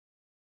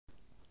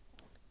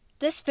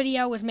This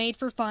video was made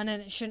for fun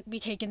and it shouldn't be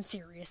taken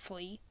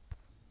seriously.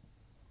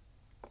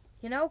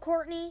 You know,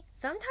 Courtney,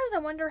 sometimes I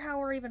wonder how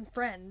we're even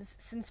friends,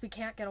 since we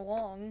can't get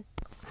along.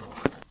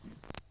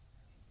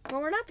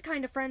 Well, we're not the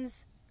kind of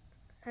friends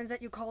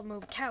that you call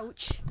move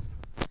couch.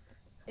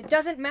 It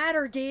doesn't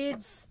matter,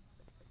 dudes.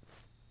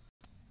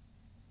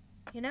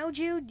 You know,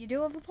 Jude, you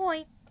do have a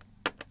point.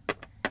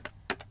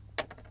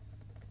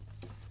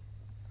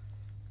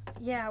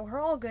 Yeah, we're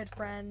all good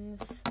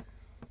friends.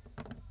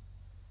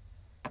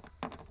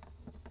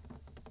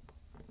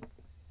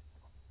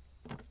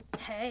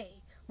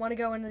 Hey, want to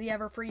go into the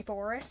Everfree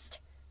Forest?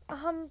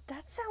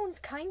 That sounds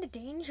kinda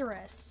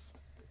dangerous.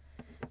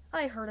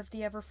 I heard of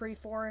the Everfree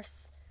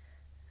Forest.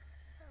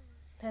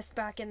 That's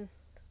back in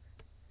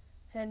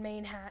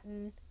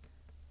Manhattan.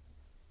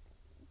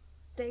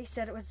 They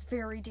said it was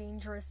very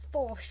dangerous,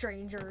 full of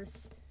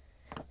strangers.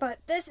 But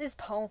this is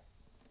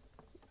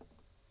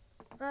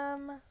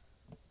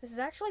this is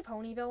actually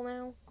Ponyville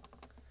now.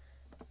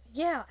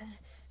 Yeah,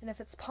 and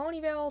if it's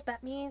Ponyville,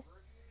 that means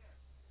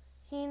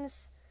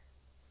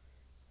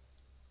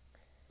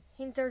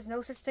there's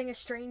no such thing as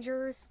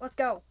strangers. Let's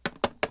go.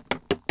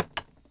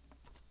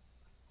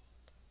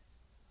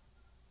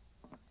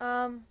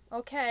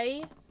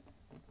 Okay.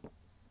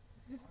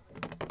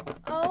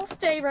 I'll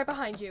stay right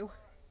behind you.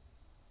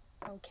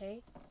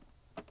 Okay.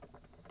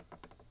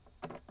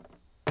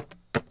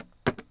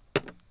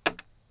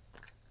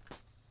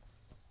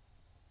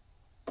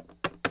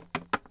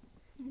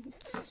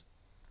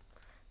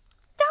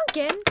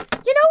 Duncan,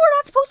 you know we're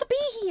not supposed to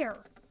be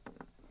here.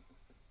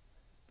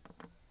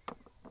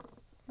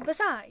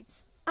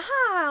 Besides,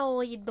 I'll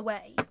lead the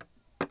way.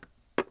 But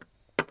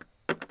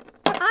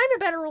I'm a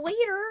better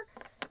leader.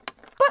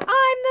 But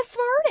I'm the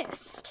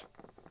smartest.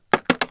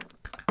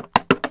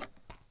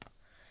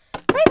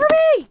 Wait for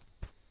me!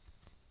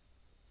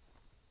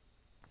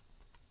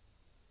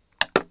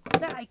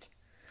 Like,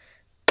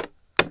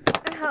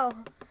 ow.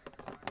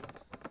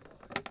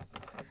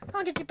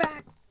 I'll get you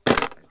back.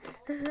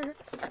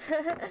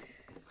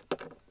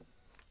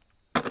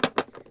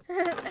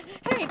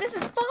 Hey, this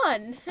is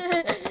fun.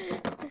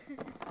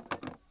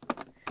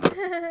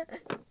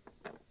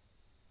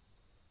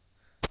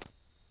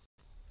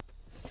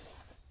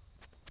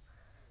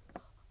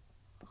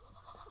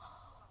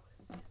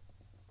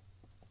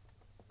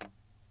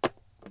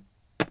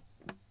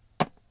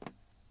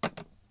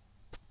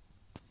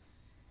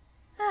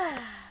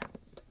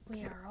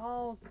 We are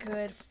all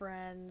good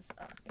friends.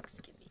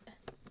 Excuse me.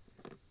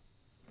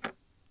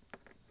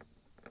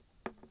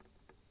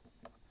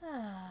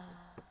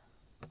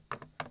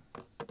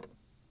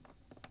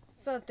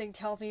 Something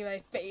tells me my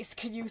face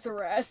could use a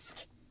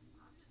rest.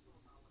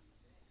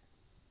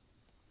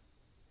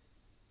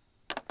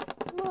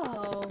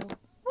 Whoa,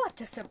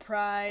 what a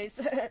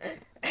surprise.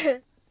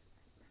 Who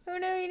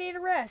knew you need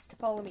a rest?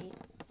 Follow me.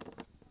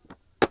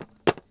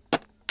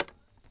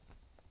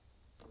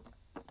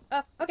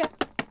 Okay.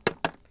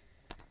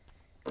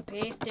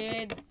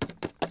 Pasted.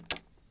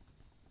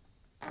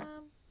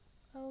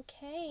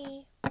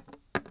 Okay.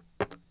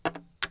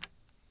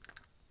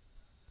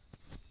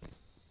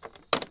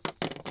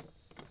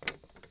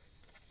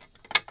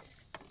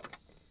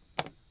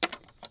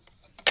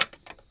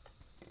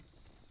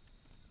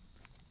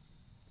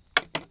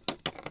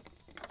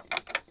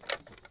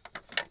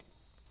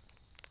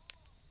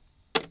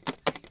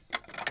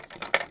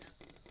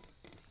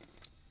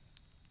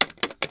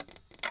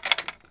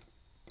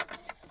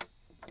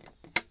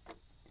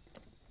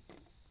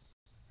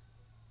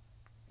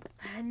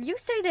 And you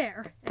stay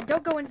there, and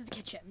don't go into the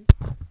kitchen.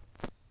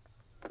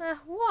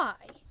 Why?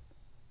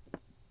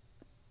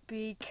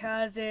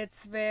 Because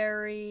it's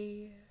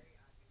very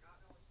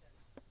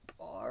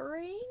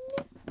boring?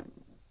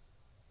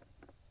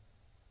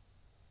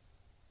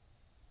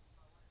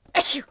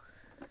 Achoo!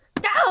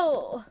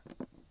 Ow!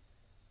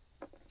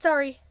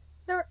 Sorry,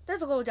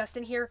 there's a little dust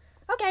in here.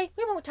 Okay,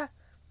 we won't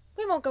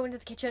go into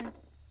the kitchen.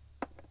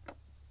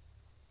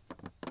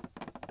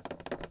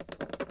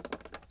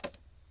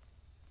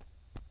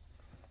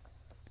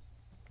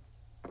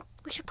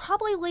 We should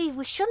probably leave.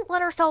 We shouldn't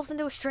let ourselves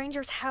into a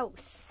stranger's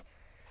house.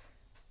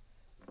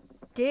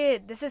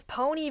 Dude, this is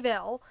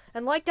Ponyville.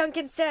 And like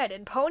Duncan said,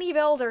 in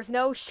Ponyville, there's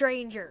no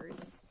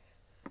strangers.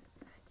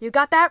 You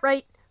got that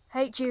right.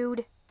 Hey,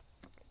 Jude.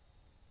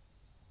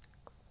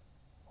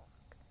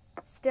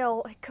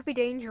 Still, it could be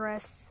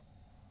dangerous.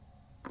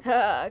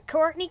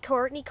 Courtney.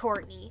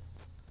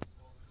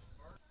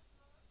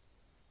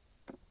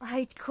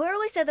 I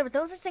clearly said there was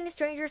no such thing as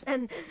strangers,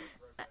 and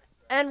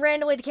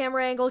randomly the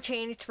camera angle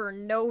changed for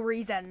no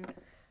reason.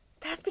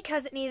 That's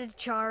because it needed to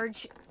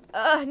charge.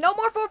 No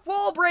more fourth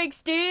wall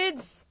breaks,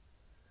 dudes!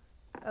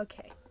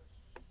 Okay.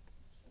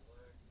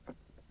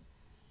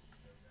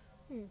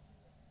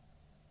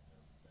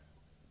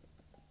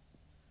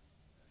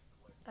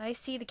 I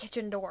see the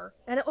kitchen door,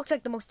 and it looks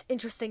like the most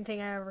interesting thing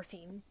I've ever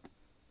seen.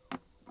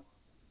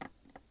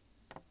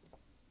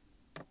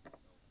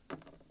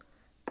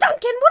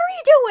 Duncan, what are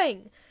you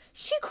doing?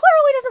 She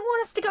clearly doesn't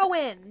want us to go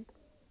in.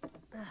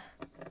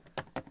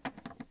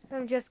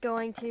 I'm just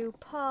going to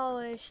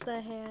polish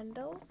the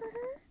handle for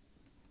her.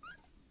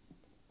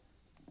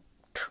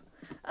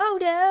 Oh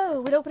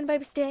no, it opened by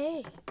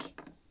mistake.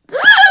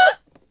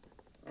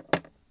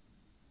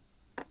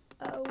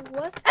 Oh,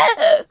 what?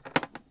 I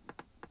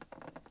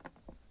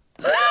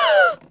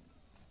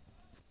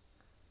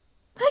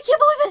can't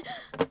believe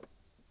it!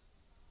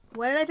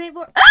 What did I pay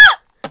for?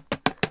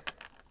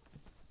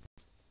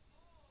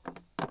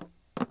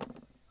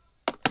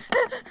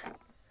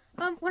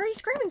 What are you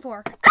screaming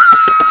for?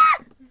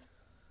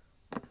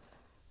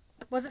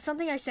 Was it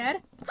something I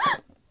said?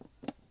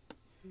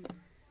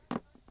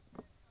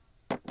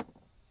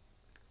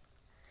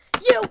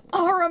 You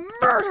are a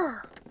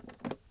murderer!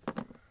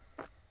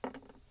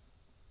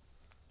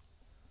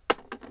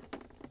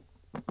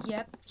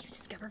 Yep, you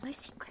discovered my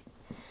secret.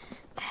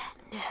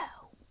 And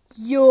now,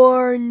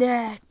 you're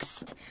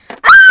next.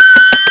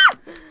 Ah!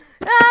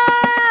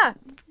 Ah!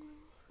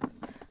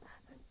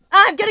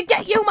 I'm gonna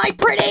get you, my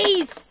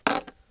pretties!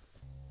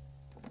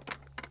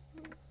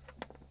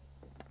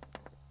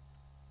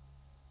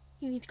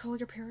 You need to call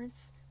your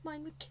parents.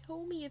 Mine would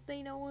kill me if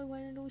they know I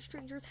went into a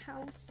stranger's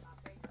house.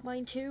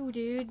 Mine too,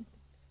 dude.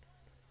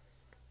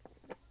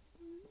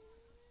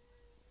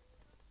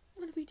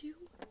 What do we do?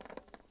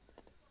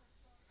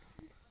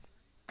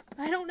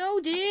 I don't know,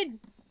 dude.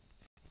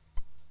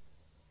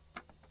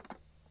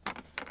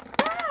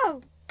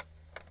 Ow!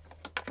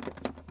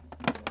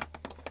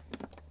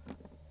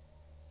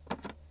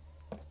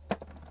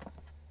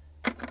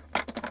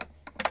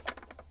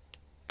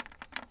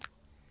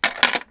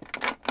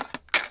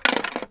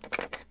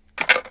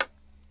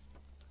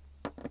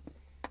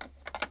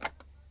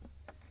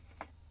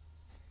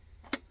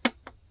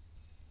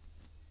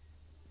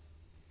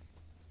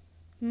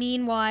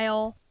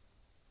 Meanwhile,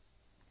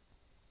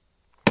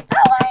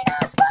 Elena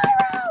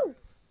Spyro!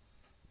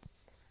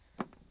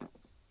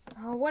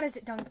 Oh, what is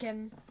it,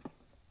 Duncan?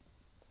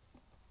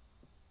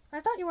 I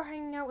thought you were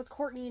hanging out with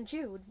Courtney and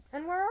Jude.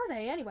 And where are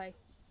they, anyway?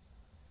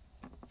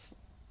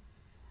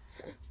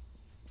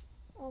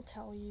 I'll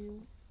tell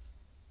you.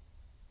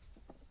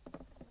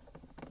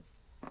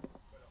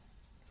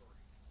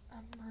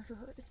 A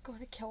murderer is going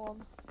to kill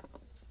him.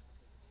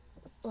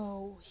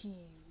 Oh, he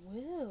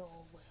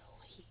will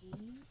he?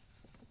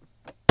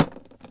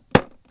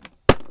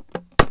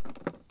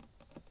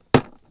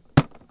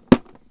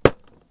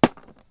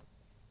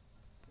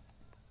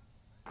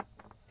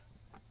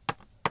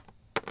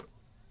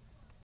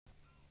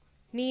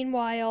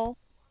 Meanwhile,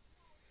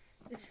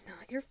 it's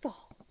not your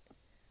fault.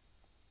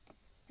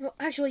 Well,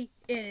 actually,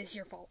 it is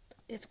your fault.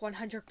 It's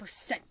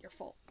 100% your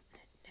fault.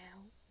 And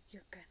now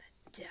you're gonna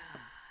die.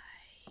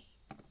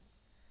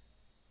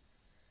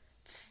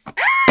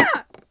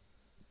 Ah!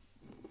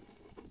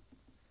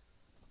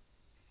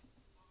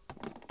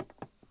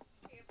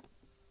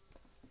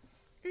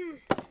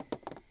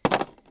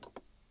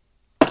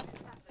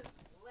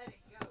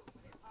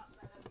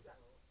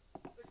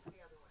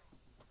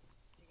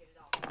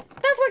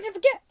 That's what you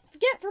forget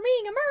for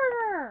being a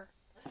murderer!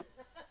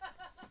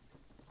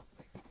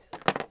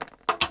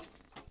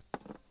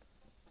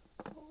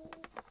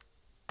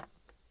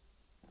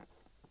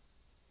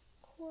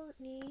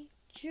 Courtney,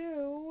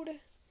 Jude,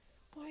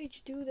 why'd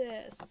you do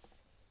this?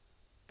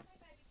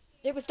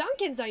 It was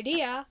Duncan's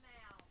idea.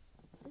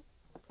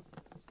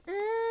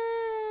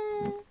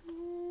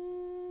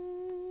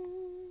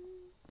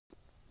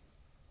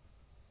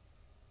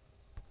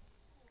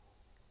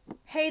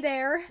 Hey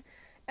there.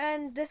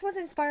 And this was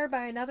inspired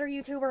by another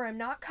YouTuber. I'm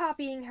not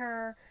copying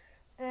her.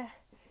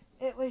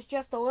 It was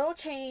just a little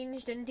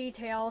changed in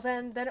details,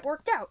 and then it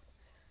worked out.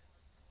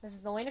 This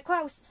is Elena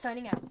Klaus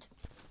signing out.